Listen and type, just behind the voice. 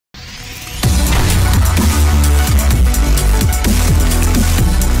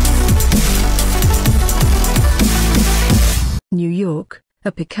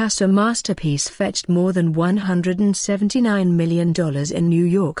A Picasso masterpiece fetched more than $179 million in New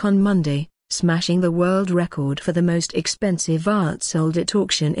York on Monday, smashing the world record for the most expensive art sold at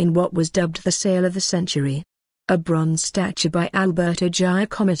auction in what was dubbed the sale of the century. A bronze statue by Alberto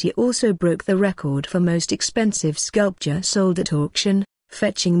Giacometti also broke the record for most expensive sculpture sold at auction,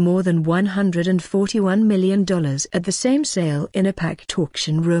 fetching more than $141 million at the same sale in a packed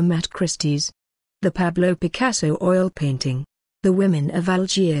auction room at Christie's. The Pablo Picasso oil painting, The Women of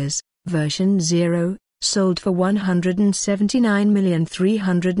Algiers, version 0, sold for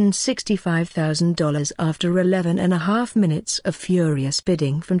 $179,365,000 after 11.5 minutes of furious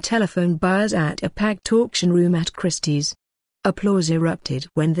bidding from telephone buyers at a packed auction room at Christie's. Applause erupted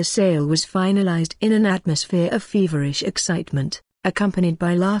when the sale was finalized in an atmosphere of feverish excitement, accompanied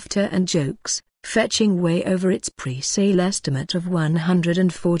by laughter and jokes, fetching way over its pre-sale estimate of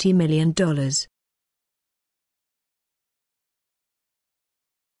 $140 million.